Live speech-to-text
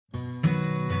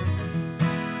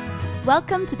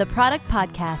Welcome to the Product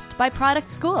Podcast by Product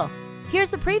School.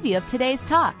 Here's a preview of today's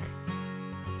talk.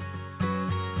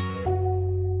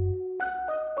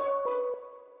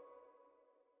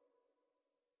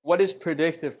 What is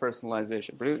predictive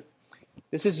personalization?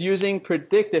 This is using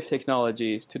predictive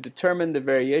technologies to determine the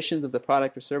variations of the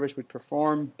product or service which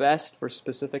perform best for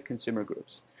specific consumer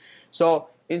groups. So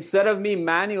instead of me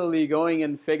manually going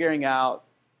and figuring out,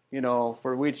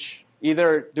 for which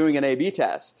either doing an A/B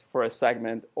test for a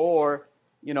segment or,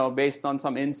 based on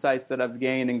some insights that I've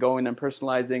gained and going and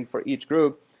personalizing for each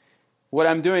group, what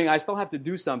I'm doing, I still have to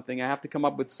do something. I have to come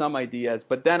up with some ideas,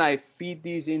 but then I feed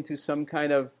these into some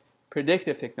kind of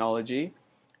predictive technology,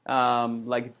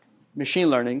 like machine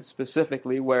learning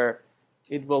specifically, where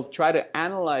it will try to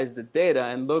analyze the data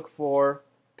and look for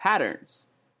patterns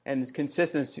and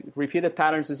consistency, repeated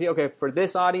patterns to see, okay, for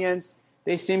this audience,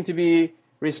 they seem to be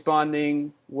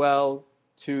responding well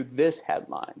to this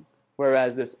headline,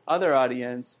 whereas this other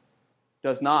audience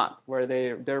does not, where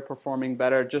they're performing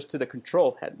better just to the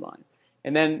control headline.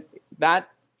 And then that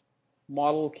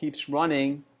model keeps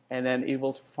running, and then it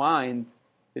will find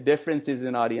the differences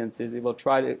in audiences. It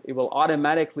will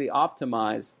automatically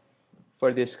optimize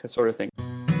for this sort of thing.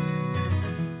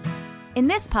 In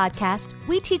this podcast,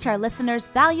 we teach our listeners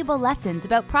valuable lessons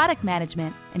about product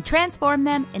management and transform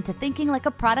them into thinking like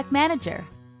a product manager.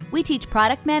 We teach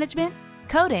product management,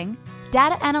 coding,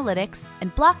 data analytics,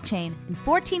 and blockchain in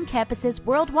 14 campuses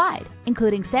worldwide,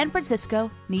 including San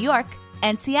Francisco, New York,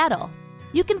 and Seattle.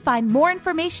 You can find more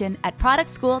information at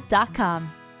productschool.com.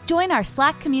 Join our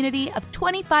Slack community of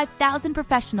 25,000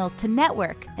 professionals to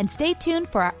network, and stay tuned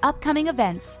for our upcoming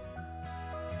events.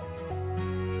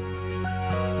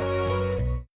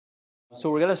 So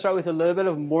we're going to start with a little bit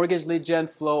of mortgage lead gen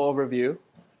flow overview,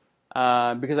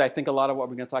 because I think a lot of what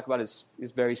we're going to talk about is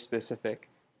very specific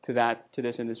to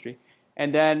this industry.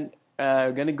 And then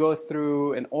we're going to go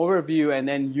through an overview and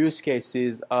then use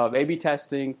cases of A/B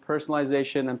testing,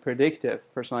 personalization, and predictive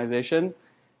personalization,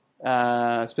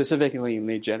 specifically in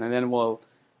lead gen. And then we'll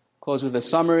close with a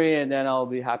summary, and then I'll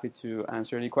be happy to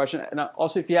answer any question. And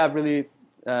also, if you have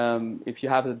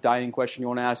a dying question you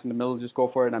want to ask in the middle, just go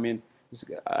for it.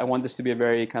 I want this to be a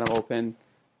very kind of open,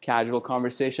 casual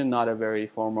conversation, not a very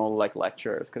formal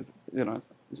lecture, because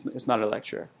it's not a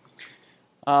lecture.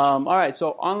 All right, so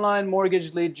online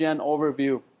mortgage lead gen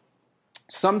overview.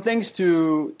 Some things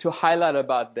to highlight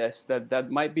about this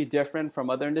that might be different from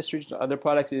other industries, other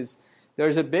products, is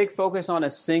there's a big focus on a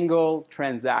single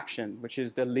transaction, which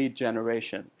is the lead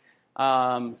generation.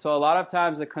 So a lot of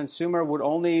times the consumer would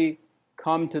only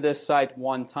come to this site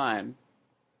one time.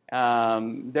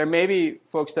 There may be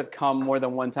folks that come more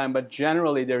than one time, but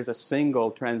generally there's a single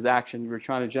transaction. We're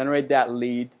trying to generate that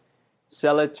lead,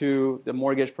 sell it to the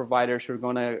mortgage providers who are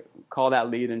going to call that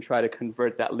lead and try to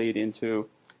convert that lead into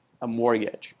a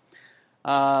mortgage.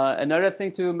 Another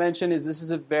thing to mention is this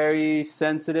is a very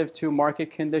sensitive to market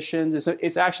conditions.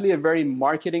 It's actually a very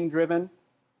marketing-driven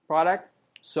product,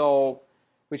 so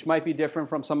which might be different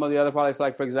from some of the other products,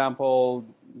 like, for example,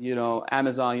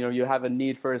 Amazon. You have a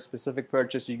need for a specific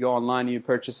purchase, you go online, you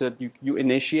purchase it, you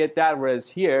initiate that. Whereas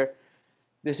here,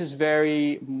 this is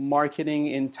very marketing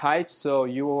enticed. So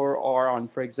you are on,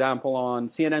 for example, on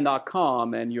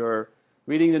CNN.com, and you're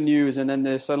reading the news, and then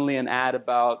there's suddenly an ad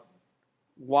about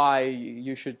why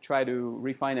you should try to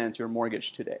refinance your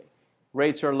mortgage today.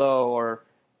 Rates are low, or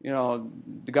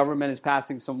the government is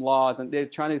passing some laws, and they're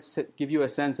trying to give you a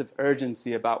sense of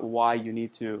urgency about why you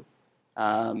need to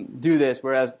do this,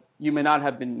 whereas you may not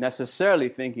have been necessarily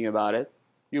thinking about it.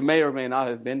 You may or may not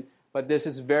have been, but this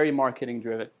is very marketing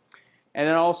driven. And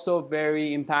then also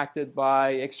very impacted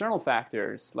by external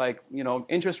factors, like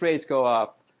interest rates go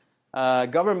up,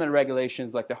 government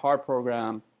regulations like the HARP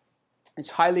program. It's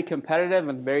highly competitive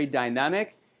and very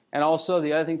dynamic. And also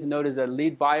the other thing to note is that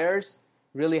lead buyers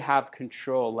really have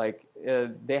control.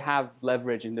 They have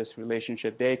leverage in this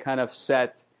relationship. They kind of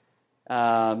set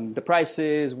the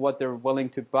prices, what they're willing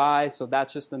to buy. So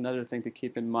that's just another thing to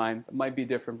keep in mind. It might be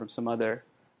different from some other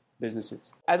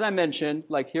businesses. As I mentioned,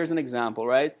 here's an example,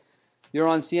 right? You're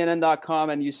on CNN.com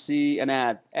and you see an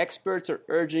ad. Experts are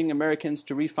urging Americans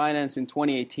to refinance in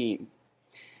 2018.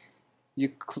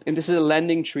 And this is a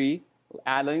lending tree.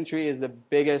 Lending tree is the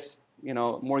biggest,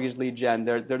 mortgage lead gen.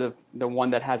 They're the one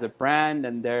that has a brand,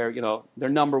 and they're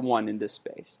number one in this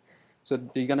space. So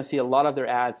you're going to see a lot of their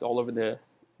ads all over the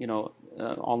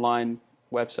online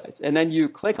websites. And then you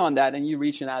click on that and you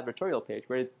reach an advertorial page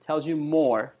where it tells you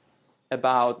more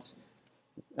about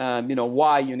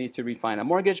why you need to refinance.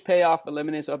 Mortgage payoff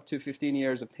eliminates up to 15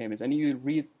 years of payments. And you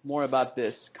read more about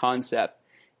this concept.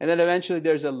 And then eventually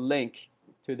there's a link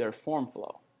to their form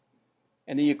flow.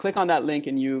 And then you click on that link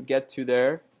and you get to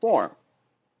their form.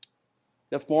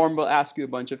 The form will ask you a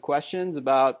bunch of questions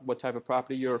about what type of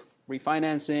property you're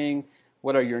refinancing,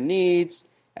 what are your needs.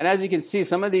 And as you can see,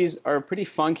 some of these are pretty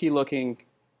funky looking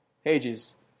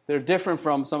pages. They're different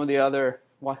from some of the other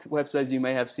websites you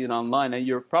may have seen online. And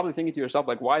you're probably thinking to yourself,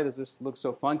 like, why does this look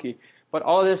so funky? But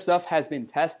all of this stuff has been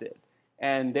tested.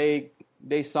 And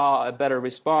they saw a better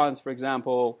response, for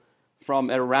example, from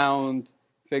a round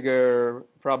figure,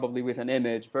 probably with an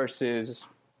image, versus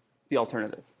the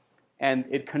alternative. And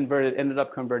it ended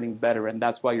up converting better, and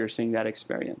that's why you're seeing that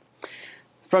experience.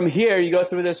 From here, you go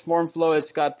through this form flow.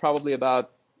 It's got probably about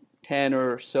 10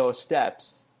 or so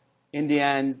steps. In the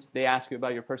end, they ask you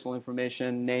about your personal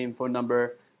information, name, phone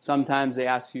number. Sometimes they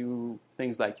ask you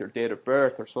things like your date of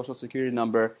birth or social security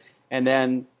number, and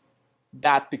then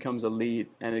that becomes a lead,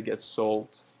 and it gets sold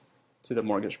to the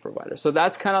mortgage provider. So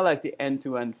that's kind of like the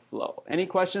end-to-end flow. Any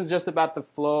questions just about the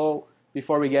flow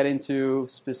before we get into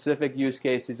specific use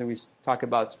cases and we talk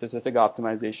about specific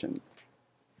optimization?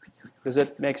 Does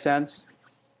it make sense?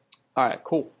 All right,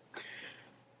 cool.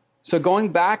 So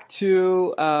going back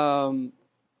to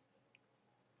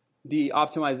the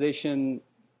optimization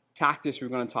tactics we're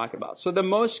going to talk about. So the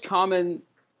most common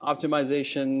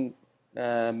optimization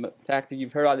tactic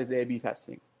you've heard of is A/B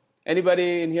testing.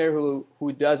 Anybody in here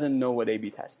who doesn't know what A/B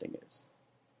testing is?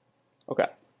 Okay,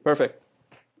 perfect.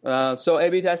 So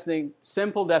A/B testing,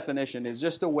 simple definition, is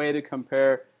just a way to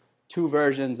compare two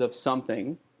versions of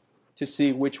something to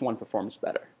see which one performs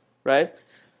better, right?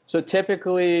 So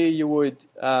typically you would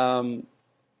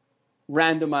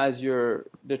randomize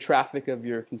the traffic of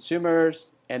your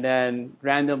consumers and then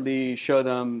randomly show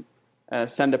them,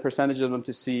 send a percentage of them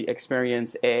to see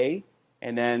experience A,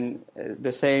 and then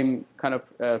the same kind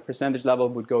of percentage level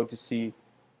would go to see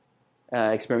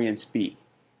experience B.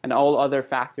 And all other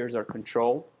factors are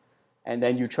controlled, and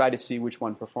then you try to see which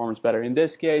one performs better. In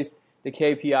this case, the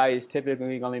KPI is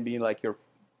typically going to be like your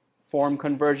form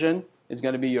conversion is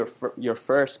going to be your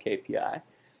first KPI.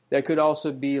 There could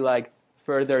also be like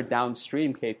further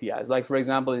downstream KPIs. Like, for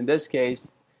example, in this case,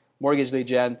 mortgage lead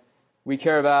gen, we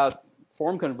care about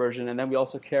form conversion, and then we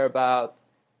also care about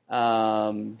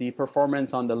the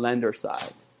performance on the lender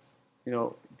side. You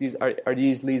know, are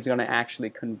these leads going to actually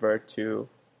convert to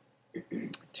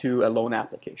a loan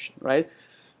application, right?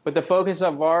 But the focus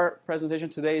of our presentation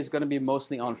today is going to be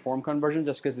mostly on form conversion,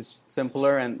 just because it's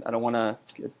simpler and I don't want to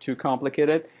get too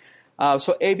complicated.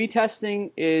 So A/B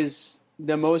testing is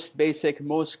the most basic,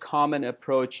 most common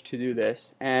approach to do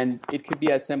this. And it could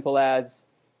be as simple as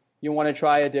you want to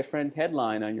try a different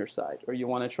headline on your site, or you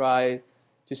want to try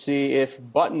to see if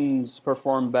buttons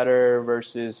perform better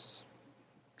versus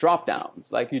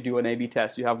drop-downs. Like you do an A/B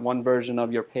test. You have one version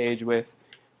of your page with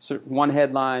one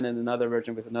headline and another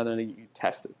version with another, and you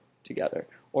test it together.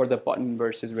 Or the button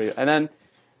versus video. And then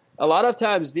a lot of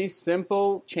times these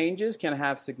simple changes can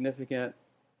have significant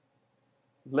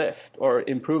lift or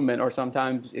improvement, or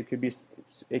sometimes it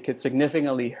could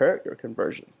significantly hurt your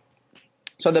conversion.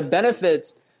 So the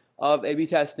benefits of A/B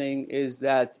testing is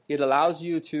that it allows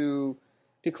you to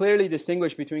clearly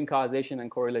distinguish between causation and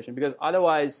correlation, because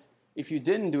otherwise, if you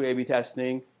didn't do A/B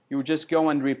testing, you would just go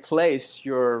and replace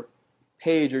your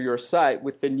page or your site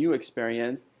with the new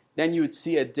experience. Then you would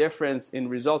see a difference in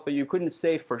results, but you couldn't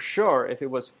say for sure if it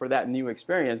was for that new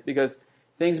experience, because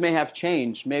things may have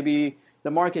changed. Maybe the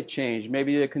market changed.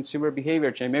 Maybe the consumer behavior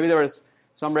changed. Maybe there was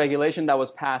some regulation that was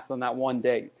passed on that one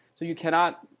day. So you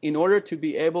cannot, in order to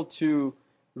be able to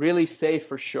really say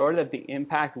for sure that the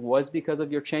impact was because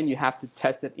of your change, you have to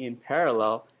test it in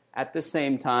parallel at the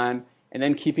same time, and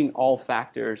then keeping all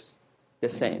factors the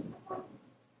same.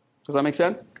 Does that make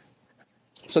sense?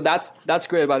 So that's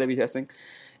great about A/B testing.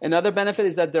 Another benefit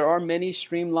is that there are many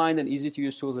streamlined and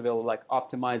easy-to-use tools available, like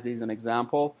Optimize is an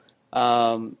example.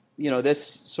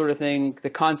 This sort of thing, the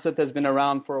concept has been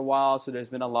around for a while, so there's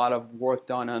been a lot of work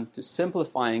done on to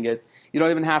simplifying it. You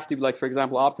don't even have to, like, for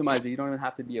example, Optimize it, you don't even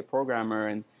have to be a programmer,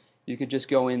 and you could just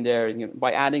go in there,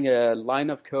 by adding a line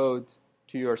of code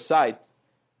to your site,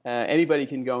 anybody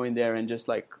can go in there and just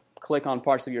like click on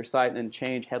parts of your site and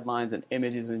change headlines and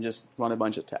images and just run a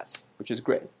bunch of tests, which is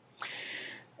great.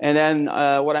 And then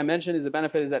what I mentioned is the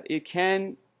benefit is that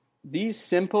these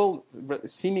simple,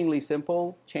 seemingly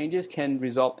simple changes can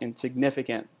result in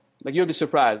significant, like you'll be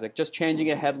surprised, like just changing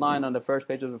a headline on the first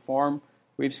page of the form,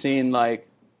 we've seen like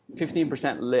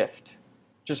 15% lift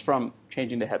just from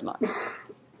changing the headline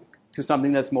to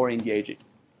something that's more engaging.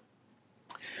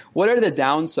 What are the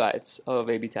downsides of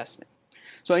A/B testing?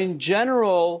 So in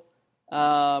general,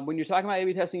 when you're talking about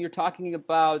A/B testing, you're talking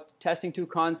about testing two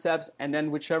concepts, and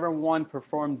then whichever one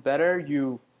performed better,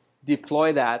 you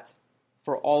deploy that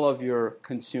for all of your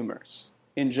consumers.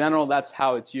 In general, that's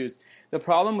how it's used. The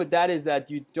problem with that is that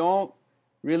you don't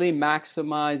really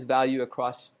maximize value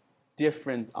across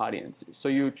different audiences. So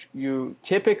you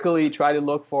typically try to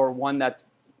look for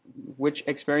which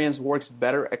experience works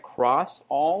better across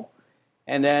all,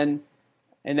 and then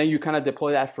you kind of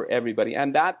deploy that for everybody.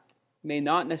 And that may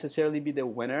not necessarily be the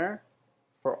winner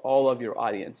for all of your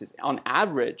audiences. On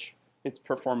average, it's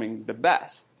performing the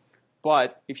best.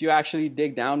 But if you actually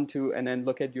dig down to and then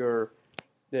look at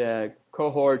the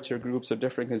cohorts or groups of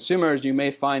different consumers, you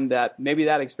may find that maybe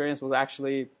that experience was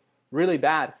actually really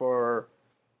bad for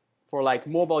like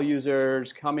mobile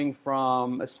users coming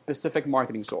from a specific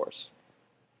marketing source,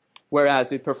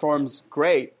 whereas it performs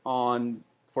great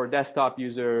for desktop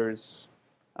users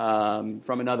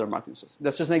from another marketing source.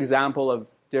 That's just an example of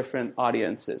different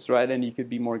audiences, right? And you could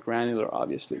be more granular,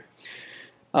 obviously.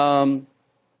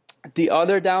 The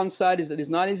other downside is that it's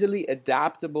not easily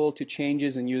adaptable to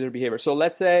changes in user behavior. So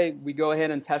let's say we go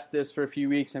ahead and test this for a few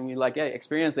weeks and we like, hey,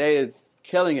 experience A is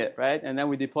killing it, right? And then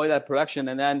we deploy that production,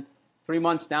 and then 3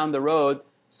 months down the road,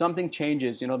 something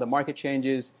changes. The market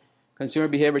changes, consumer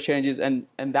behavior changes, and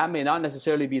that may not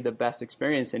necessarily be the best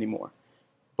experience anymore.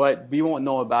 But we won't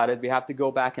know about it. We have to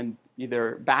go back and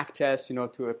either back test,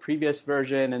 to a previous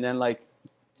version, and then like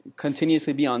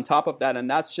continuously be on top of that.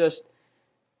 And it's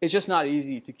just not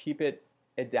easy to keep it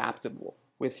adaptable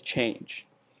with change.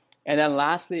 And then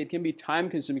lastly, it can be time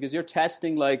consuming because you're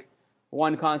testing like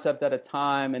one concept at a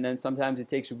time, and then sometimes it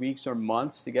takes weeks or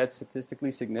months to get statistically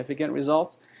significant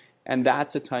results. And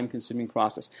that's a time consuming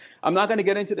process. I'm not going to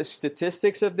get into the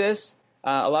statistics of this.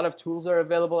 A lot of tools are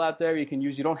available out there you can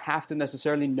use. You don't have to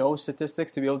necessarily know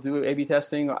statistics to be able to do A/B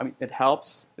testing. I mean, it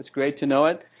helps. It's great to know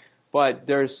it. But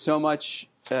there's so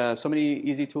many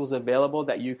easy tools available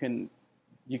that you can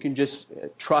just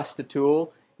trust the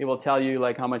tool. It will tell you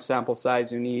like how much sample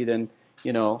size you need and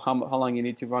how long you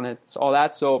need to run it. So all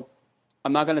that. So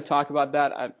I'm not going to talk about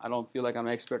that. I don't feel like I'm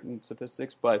an expert in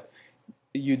statistics, but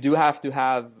you do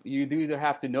either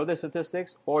have to know the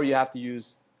statistics or you have to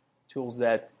use tools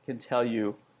that can tell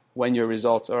you when your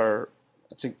results are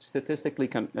statistically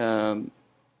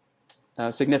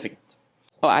significant.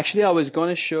 Oh, actually, I was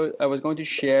going to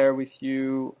share with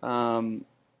you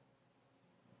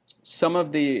some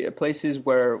of the places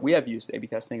where we have used A/B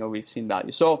testing or we've seen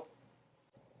value. So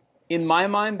in my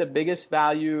mind, the biggest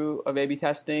value of A/B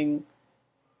testing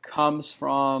comes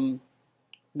from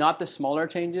not the smaller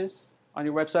changes on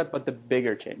your website, but the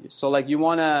bigger changes. So like you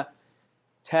want to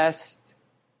test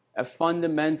a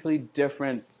fundamentally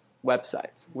different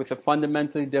website with a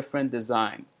fundamentally different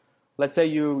design. Let's say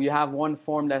you have one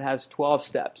form that has 12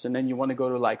 steps, and then you want to go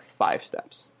to like 5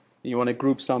 steps. You want to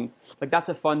group some, like that's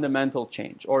a fundamental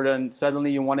change. Or then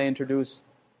suddenly you want to introduce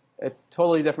a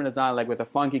totally different design, like with a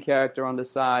funky character on the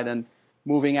side and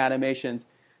moving animations.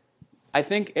 I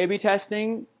think A/B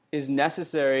testing is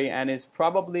necessary and is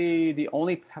probably the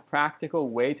only practical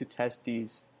way to test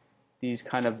these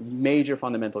kind of major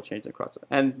fundamental changes across it.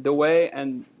 And the way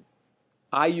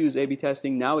I use A/B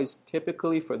testing now is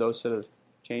typically for those sort of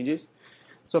changes.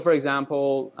 So for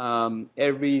example,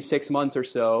 every 6 months or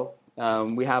so,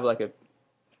 we have like a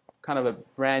kind of a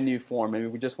brand new form,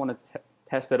 and we just want to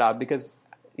test it out because,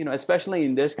 especially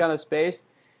in this kind of space,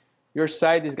 your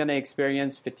site is going to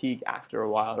experience fatigue after a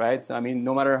while, right? So, I mean,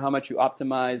 no matter how much you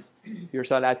optimize your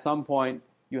site, at some point,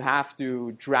 you have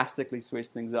to drastically switch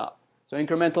things up. So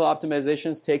incremental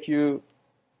optimizations take you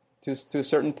to a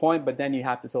certain point, but then you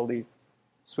have to totally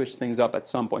switch things up at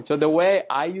some point. So the way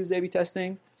I use A/B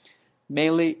testing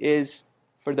mainly is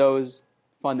for those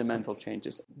fundamental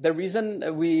changes. The reason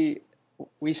we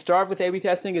start with A/B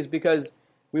testing is because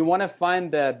we want to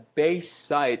find the base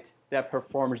site that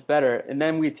performs better, and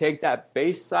then we take that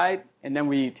base site and then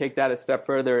we take that a step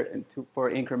further for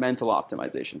incremental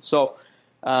optimization. So,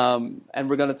 and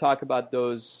we're going to talk about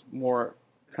those more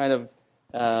kind of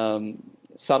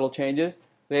subtle changes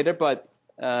later, but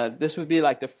this would be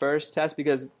like the first test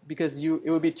because it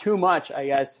would be too much, I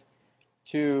guess,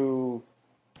 to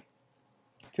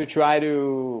try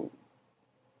to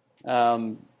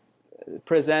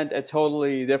present a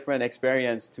totally different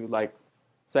experience to like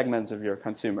segments of your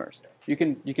consumers. You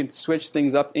can switch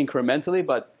things up incrementally,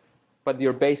 but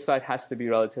your base site has to be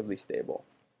relatively stable,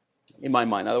 in my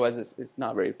mind. Otherwise, it's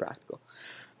not very practical.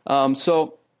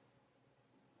 So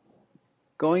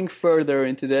going further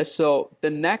into this, so the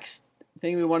next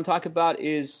thing we want to talk about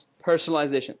is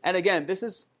personalization. And again, this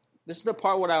is the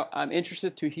part where I'm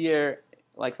interested to hear,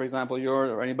 like for example,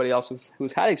 yours or anybody else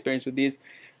who's had experience with these.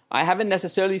 I haven't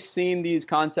necessarily seen these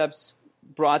concepts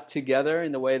brought together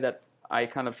in the way that I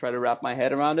kind of try to wrap my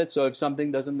head around it. So if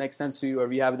something doesn't make sense to you or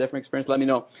if you have a different experience, let me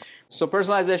know. So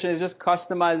personalization is just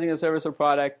customizing a service or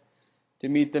product to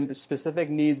meet the specific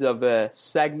needs of a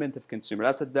segment of consumer.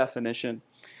 That's the definition.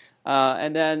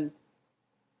 And then,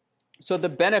 so the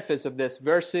benefits of this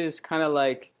versus kind of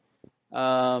like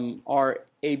our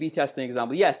A/B testing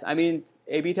example. Yes, I mean,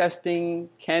 A/B testing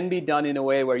can be done in a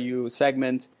way where you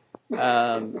segment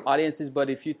audiences, but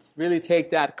if you really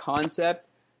take that concept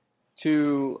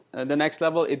to the next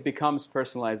level, it becomes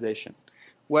personalization,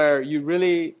 where you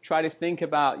really try to think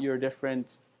about your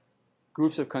different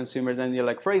groups of consumers, and you're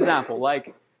like, for example,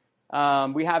 like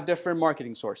we have different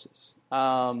marketing sources.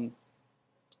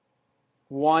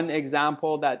 One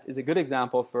example that is a good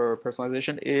example for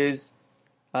personalization is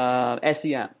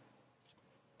SEM.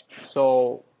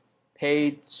 So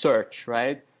paid search,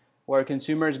 right? Where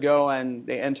consumers go and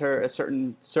they enter a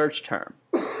certain search term.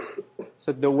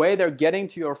 So the way they're getting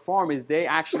to your form is they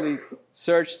actually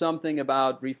search something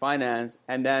about refinance,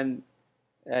 and then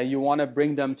you want to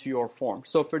bring them to your form.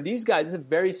 So for these guys, it's a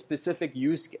very specific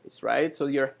use case, right? So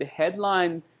the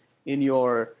headline in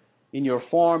your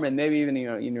form and maybe even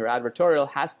in your advertorial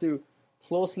has to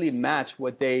closely match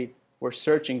what they were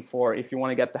searching for if you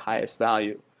want to get the highest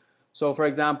value. So for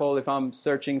example, if I'm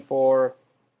searching for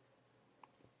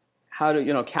how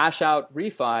to cash out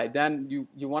refi, then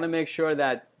you want to make sure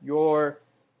that your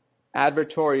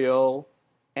advertorial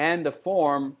and the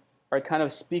form are kind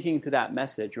of speaking to that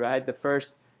message, right? The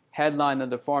first headline of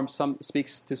the form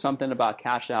speaks to something about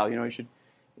cash out. You should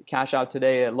cash out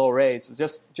today at low rates.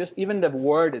 Just even the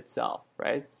word itself,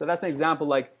 right? So that's an example,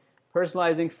 like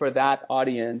personalizing for that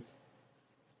audience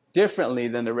differently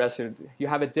than the rest of it. You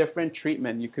have a different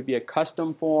treatment. You could be a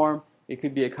custom form. It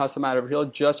could be a custom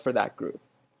advertorial just for that group.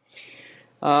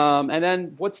 And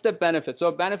then what's the benefit?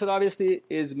 So benefit obviously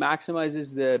is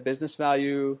maximizes the business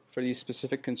value for these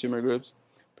specific consumer groups,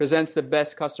 presents the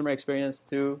best customer experience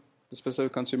to the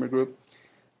specific consumer group.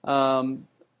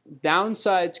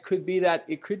 Downsides could be that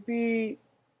it could be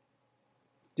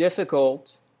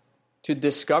difficult to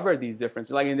discover these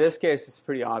differences. Like in this case, it's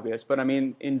pretty obvious, but I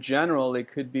mean, in general, it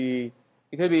could be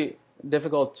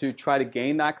difficult to try to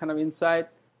gain that kind of insight,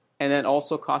 and then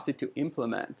also costly to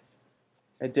implement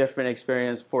a different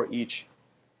experience for each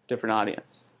different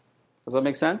audience. Does that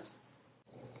make sense?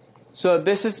 So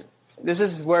this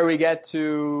is where we get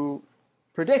to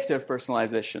predictive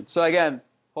personalization. So again,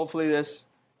 hopefully this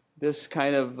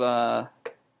kind of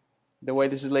the way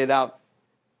this is laid out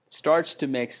starts to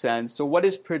make sense. So what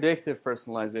is predictive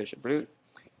personalization?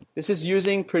 This is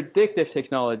using predictive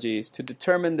technologies to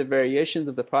determine the variations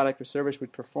of the product or service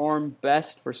which perform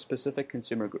best for specific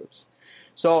consumer groups.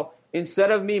 So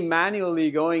instead of me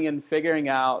manually going and figuring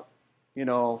out,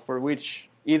 for which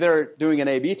either doing an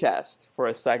A/B test for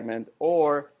a segment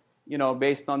or,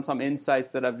 based on some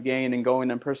insights that I've gained and going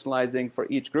and personalizing for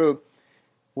each group,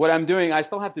 what I'm doing, I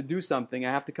still have to do something.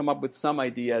 I have to come up with some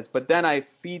ideas, but then I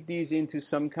feed these into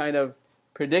some kind of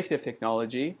predictive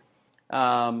technology,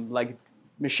 like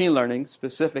machine learning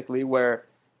specifically, where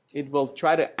it will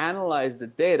try to analyze the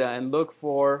data and look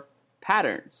for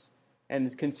patterns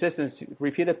and consistency,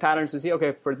 repeated patterns to see,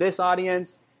 okay, for this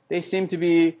audience, they seem to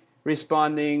be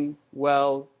responding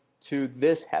well to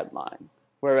this headline,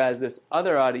 whereas this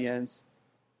other audience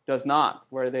does not,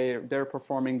 where they're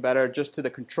performing better just to the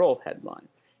control headline.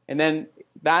 And then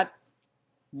that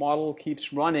model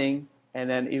keeps running, and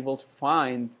then it will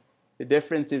find the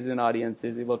differences in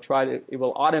audiences. It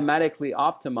will automatically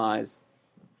optimize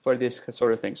for this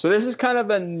sort of thing. So this is kind of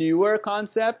a newer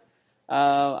concept.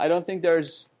 I don't think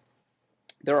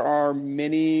there are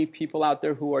many people out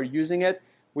there who are using it.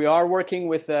 We are working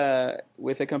with a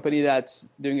company that's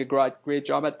doing a great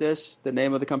job at this. The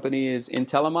name of the company is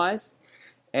Intellimize.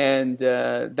 And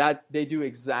that they do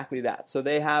exactly that. So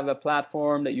they have a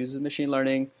platform that uses machine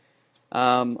learning.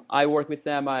 I work with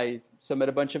them. I submit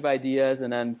a bunch of ideas,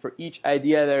 and then for each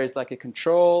idea there is like a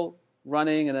control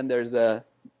running, and then there's a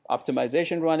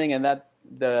optimization running, and that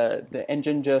the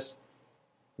engine just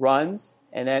runs,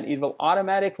 and then it will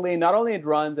automatically, not only it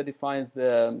runs, it defines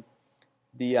the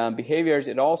behaviors,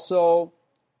 it also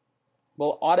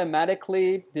will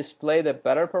automatically display the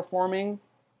better performing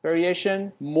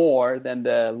variation more than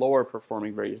the lower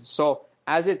performing variation. So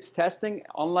as it's testing,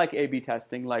 unlike A/B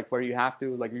testing, like where you have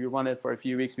to, like you run it for a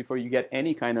few weeks before you get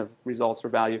any kind of results or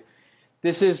value,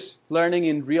 this is learning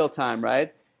in real time,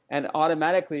 right? And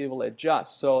automatically it will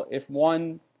adjust. So if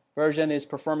one version is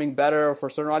performing better for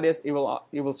a certain audience, it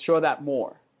will show that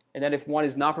more. And then if one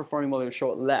is not performing well, it will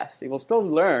show it less. It will still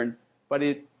learn, but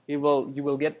you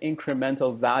will get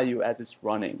incremental value as it's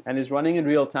running, and it's running in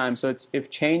real time. So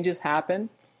if changes happen,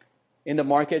 in the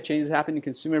market, changes happen in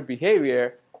consumer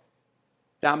behavior,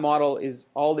 that model is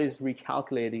always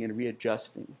recalculating and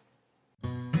readjusting.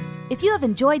 If you have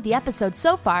enjoyed the episode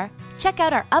so far, check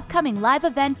out our upcoming live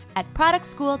events at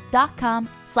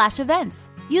productschool.com/events.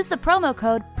 Use the promo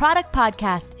code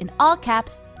PRODUCTPODCAST in all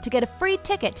caps to get a free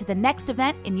ticket to the next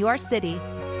event in your city.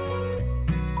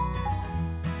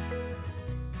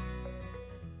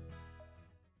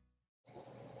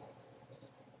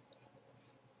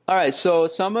 All right, so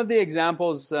some of the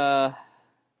examples of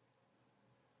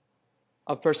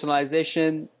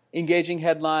personalization: engaging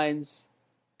headlines,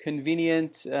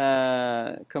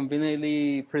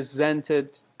 conveniently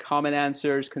presented common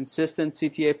answers, consistent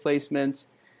CTA placements,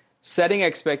 setting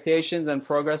expectations and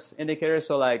progress indicators,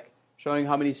 so like showing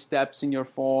how many steps in your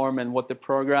form and what the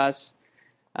progress,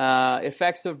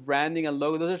 effects of branding and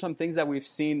logo. Those are some things that we've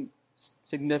seen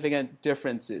significant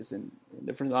differences in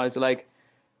different audits. Like,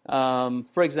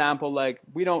 for example, like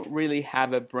we don't really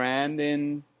have a brand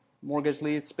in mortgage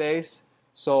lead space,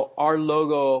 so our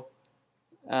logo,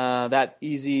 the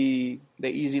easy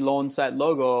loan site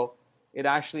logo, it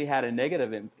actually had a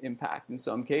negative impact in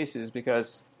some cases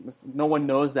because no one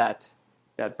knows that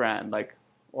brand. Like,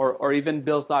 or even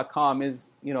bills.com is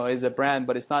a brand,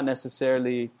 but it's not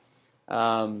necessarily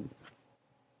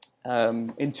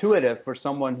intuitive for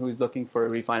someone who's looking for a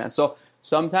refinance. So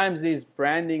sometimes these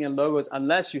branding and logos,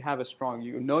 unless you have a strong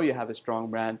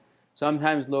brand,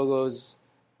 sometimes logos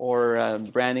or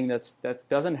branding that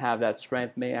doesn't have that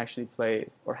strength may actually play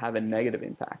or have a negative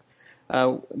impact.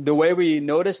 The way we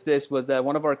noticed this was that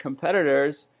one of our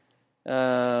competitors,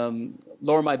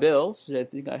 Lower My Bills, I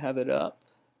think I have it up.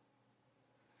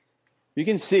 You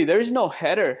can see there is no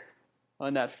header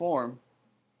on that form.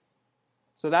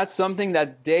 So that's something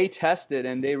that they tested,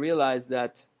 and they realized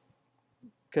that,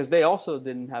 because they also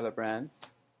didn't have a brand,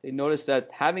 they noticed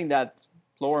that having that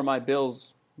Lower My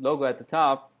Bills logo at the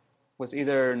top was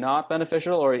either not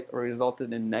beneficial or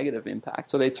resulted in negative impact.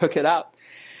 So they took it out.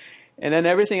 And then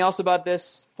everything else about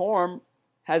this form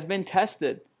has been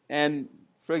tested. And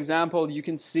for example, you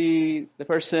can see the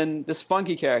person, this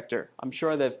funky character. I'm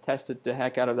sure they've tested the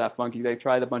heck out of that funky. They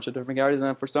tried a bunch of different characters,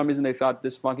 and for some reason they thought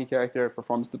this funky character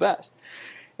performs the best.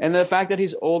 And the fact that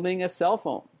he's holding a cell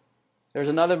phone. There's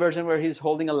another version where he's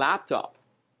holding a laptop.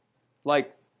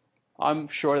 Like, I'm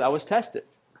sure that was tested.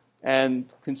 And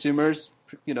consumers,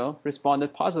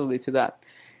 responded positively to that.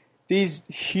 These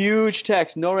huge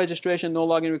text, no registration, no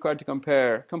login required to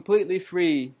compare, completely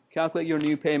free, calculate your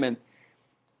new payment.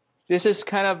 This is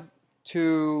kind of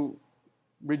to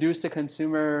reduce the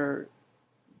consumer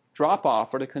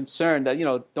drop-off or the concern that,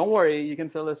 don't worry, you can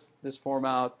fill this form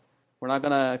out. We're not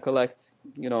going to collect,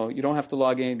 you don't have to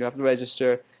log in, you don't have to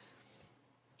register.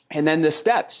 And then the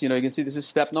steps, you can see this is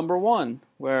step number 1,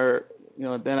 where,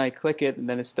 then I click it, and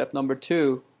then it's step number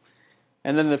 2.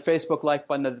 And then the Facebook like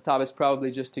button at the top is probably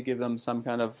just to give them some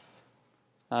kind of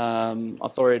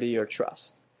authority or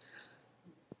trust.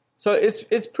 So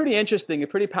it's pretty interesting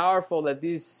and pretty powerful that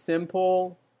these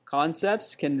simple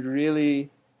concepts can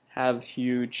really have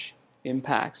huge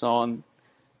impacts on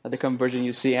the conversion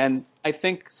you see. And I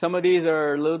think some of these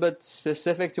are a little bit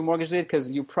specific to mortgage lead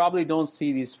because you probably don't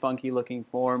see these funky looking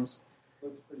forms.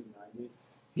 Looks pretty 90s.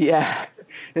 Yeah,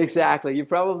 exactly. You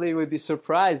probably would be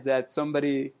surprised that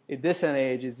somebody at this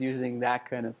age is using that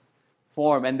kind of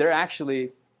form, and they're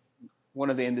actually one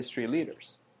of the industry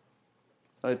leaders.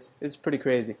 So it's pretty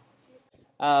crazy.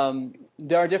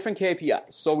 There are different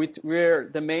KPIs. So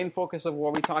the main focus of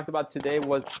what we talked about today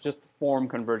was just form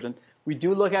conversion. We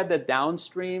do look at the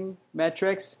downstream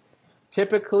metrics.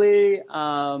 Typically,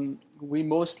 we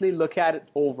mostly look at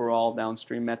overall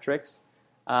downstream metrics.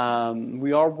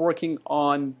 We are working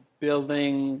on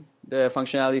building the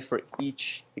functionality for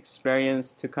each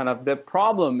experience to the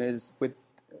problem is with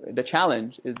the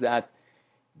challenge is that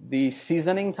the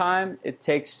seasoning time, it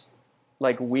takes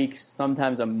like weeks,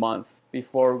 sometimes a month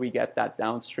before we get that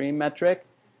downstream metric.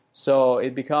 So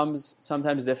it becomes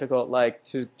sometimes difficult, like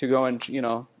to go and,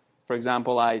 for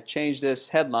example, I change this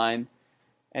headline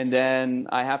and then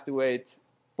I have to wait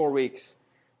 4 weeks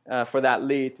for that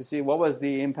lead to see what was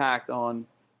the impact on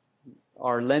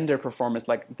our lender performance.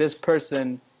 Like this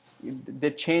person,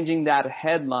 changing that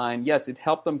headline, yes, it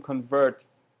helped them convert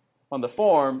on the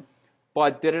form,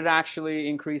 but did it actually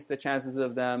increase the chances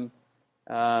of them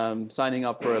signing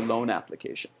up for a loan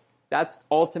application? That's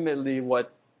ultimately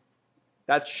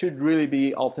that should really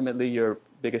be ultimately your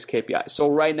biggest KPI. So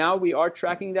right now we are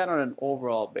tracking that on an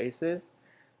overall basis.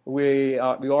 We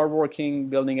are working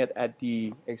building it at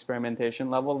the experimentation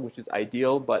level, which is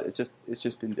ideal, but it's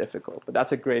just been difficult. But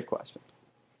that's a great question.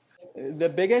 The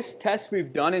biggest test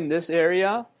we've done in this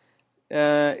area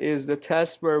is the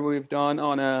test where we've done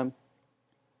on a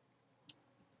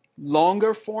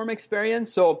longer form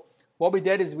experience. So what we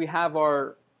did is we have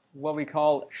our what we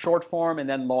call short form and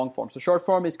then long form. So short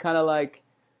form is kind of like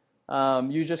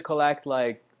you just collect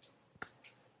like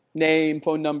name,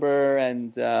 phone number,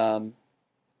 and all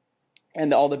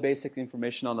the basic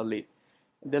information on the lead.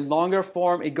 The longer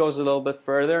form, it goes a little bit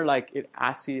further. Like it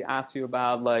asks you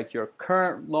about like your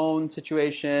current loan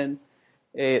situation.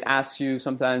 It asks you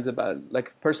sometimes about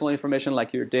like personal information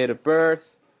like your date of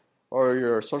birth or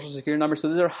your social security number. So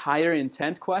these are higher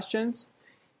intent questions.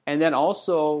 And then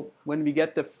also when we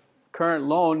get the current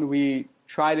loan, we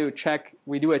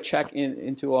do a check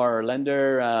into our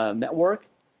lender network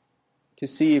to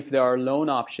see if there are loan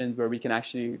options where we can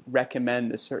actually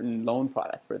recommend a certain loan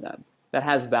product for them that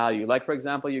has value. Like, for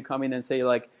example, you come in and say,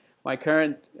 like, my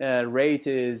current rate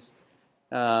is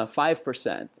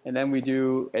 5%. And then we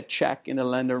do a check in the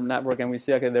lender network and we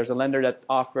say, okay, there's a lender that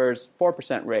offers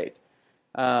 4% rate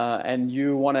and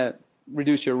you want to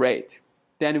reduce your rate.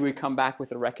 Then we come back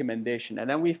with a recommendation. And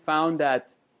then we found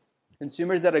that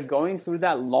consumers that are going through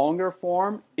that longer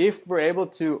form, if we're able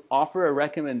to offer a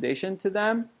recommendation to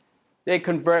them, they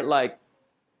convert like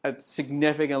at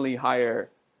significantly higher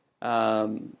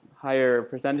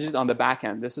percentages on the back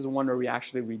end. This is one where we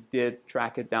did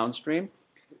track it downstream.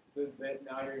 So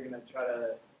now you're going to try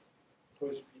to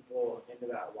push people into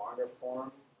that longer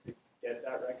form to get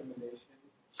that recommendation?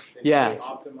 Yes.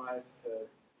 Optimize to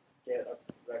get a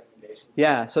recommendation?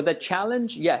 Yeah, so the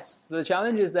challenge, yes. So the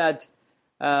challenge is that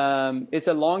it's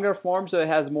a longer form, so it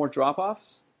has more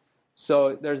drop-offs.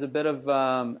 So there's a bit of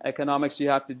economics you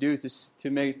have to do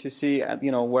to see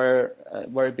where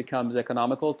it becomes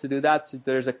economical to do that. So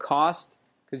there's a cost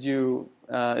because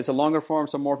it's a longer form,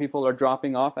 so more people are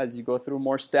dropping off as you go through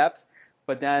more steps.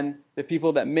 But then the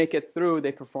people that make it through,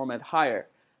 they perform at higher.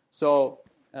 So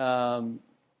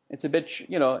it's a bit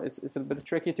it's a bit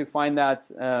tricky to find that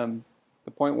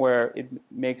the point where it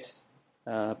makes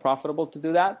profitable to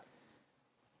do that.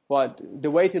 But the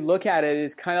way to look at it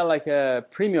is kind of like a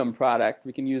premium product.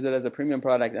 We can use it as a premium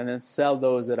product and then sell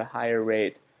those at a higher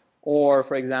rate. Or,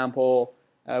 for example,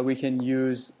 we can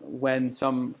use when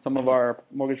some of our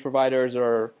mortgage providers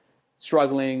are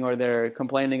struggling or they're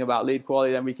complaining about lead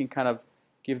quality, then we can kind of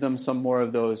give them some more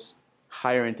of those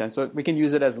higher intent. So we can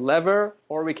use it as lever,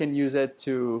 or we can use it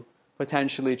to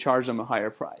potentially charge them a higher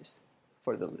price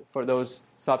for those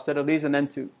subset of leads, and then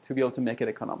to be able to make it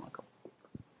economical.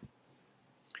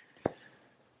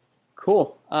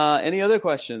 Cool. Any other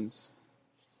questions?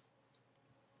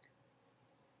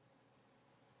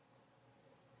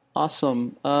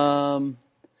 Awesome.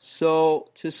 So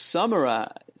to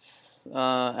summarize,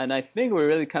 and I think we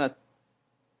really kind of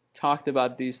talked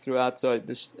about these throughout. So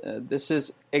this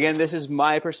is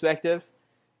my perspective.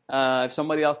 If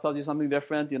somebody else tells you something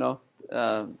different,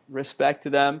 respect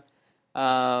to them.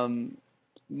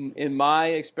 In my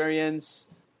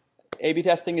experience, A/B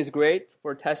testing is great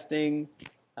for testing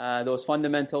those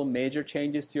fundamental major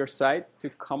changes to your site to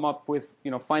come up with,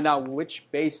 find out which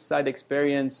base site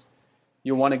experience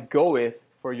you want to go with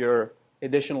for your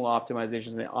additional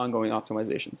optimizations and ongoing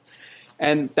optimizations.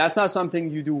 And that's not something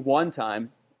you do one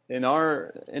time. In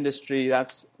our industry,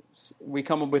 we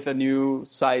come up with a new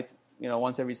site,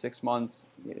 once every 6 months,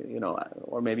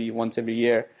 or maybe once every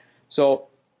year. So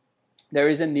there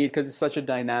is a need, because it's such a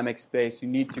dynamic space, you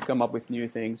need to come up with new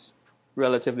things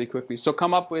relatively quickly. So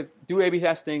do A/B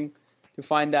testing to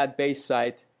find that base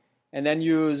site, and then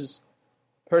use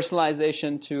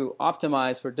personalization to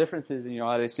optimize for differences in your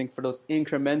audience, for those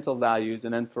incremental values,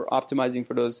 and then for optimizing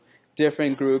for those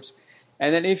different groups.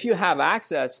 And then if you have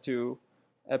access to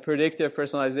a predictive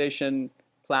personalization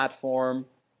platform,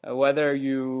 whether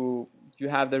you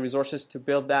have the resources to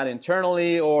build that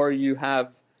internally, or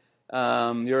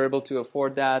you're able to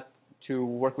afford that to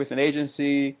work with an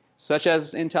agency such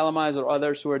as Intellimize or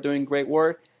others who are doing great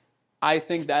work, I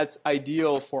think that's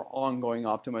ideal for ongoing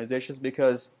optimizations,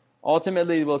 because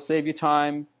ultimately it will save you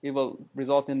time, it will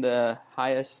result in the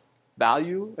highest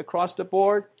value across the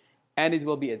board, and it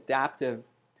will be adaptive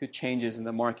to changes in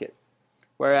the market.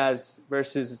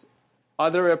 Versus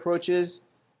other approaches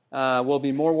will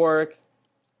be more work,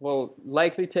 will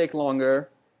likely take longer,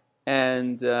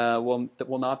 and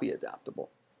will not be adaptable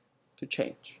to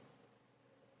change.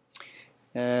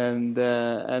 And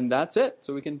that's it.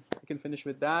 So we can finish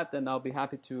with that, and I'll be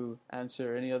happy to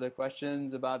answer any other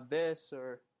questions about this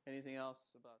or anything else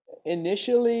about it.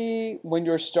 Initially, when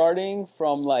you're starting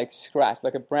from like scratch,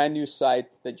 like a brand new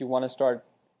site that you want to start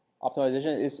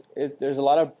optimization, there's a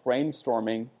lot of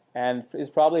brainstorming, and it's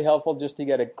probably helpful just to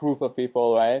get a group of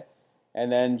people, right?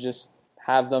 And then just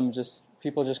have them just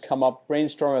people just come up,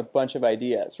 brainstorm a bunch of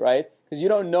ideas, right? Because you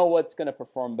don't know what's going to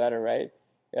perform better, right?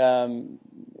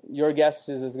 Your guess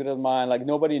is as good as mine. Like,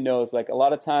 nobody knows. Like, a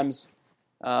lot of times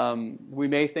we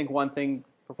may think one thing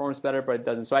performs better, but it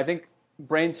doesn't. So I think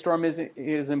brainstorm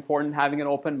is important. Having an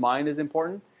open mind is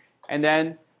important. And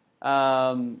then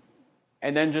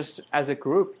just as a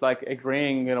group, like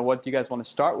agreeing, what you guys want to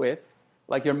start with,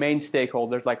 like your main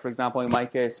stakeholders. Like, for example, in my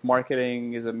case,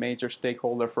 marketing is a major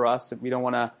stakeholder for us. If we don't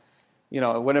want to,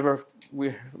 whenever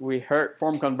we heard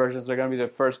form conversions, they're going to be the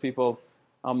first people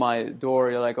on my door.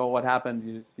 You're like, oh, what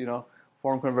happened?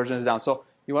 Form conversion is down. So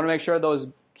you want to make sure those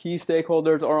key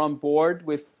stakeholders are on board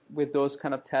with those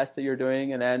kind of tests that you're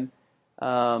doing, and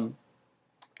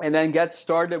then get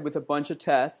started with a bunch of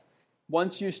tests.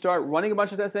 Once you start running a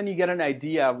bunch of tests, then you get an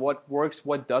idea of what works,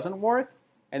 what doesn't work,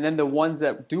 and then the ones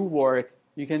that do work,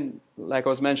 you can, like I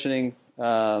was mentioning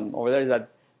over there, is that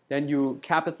then you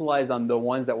capitalize on the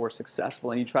ones that were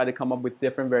successful, and you try to come up with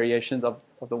different variations of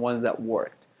the ones that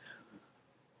worked.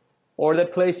 Or the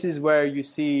places where you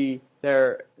see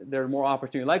there are more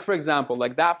opportunity. Like, for example,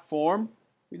 like that form,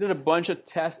 we did a bunch of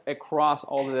tests across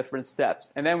all the different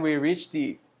steps. And then we reached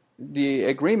the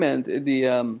agreement,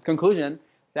 the conclusion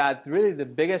that really the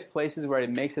biggest places where it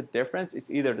makes a difference is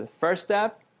either the first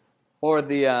step or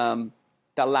the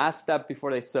last step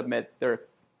before they submit their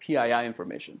PII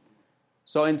information.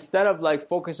 So instead of like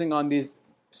focusing on these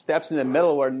steps in the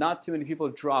middle where not too many people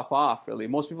drop off, really,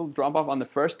 most people drop off on the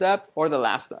first step or the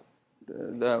last step.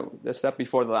 The step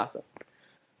before the last step.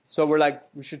 So we're like,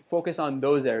 we should focus on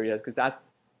those areas because that's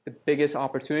the biggest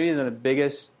opportunities and the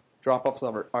biggest drop-offs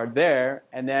are there.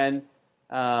 And then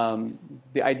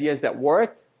the ideas that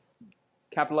worked,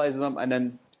 capitalize them, and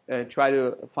then try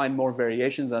to find more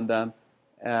variations on them,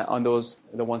 on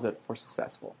the ones that were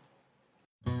successful.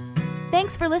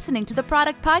 Thanks for listening to the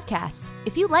Product Podcast.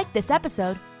 If you liked this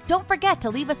episode, don't forget to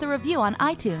leave us a review on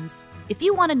iTunes. If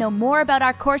you want to know more about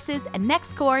our courses and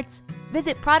next cohorts,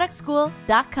 visit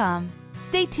productschool.com.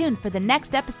 Stay tuned for the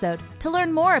next episode to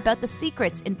learn more about the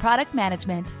secrets in product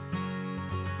management.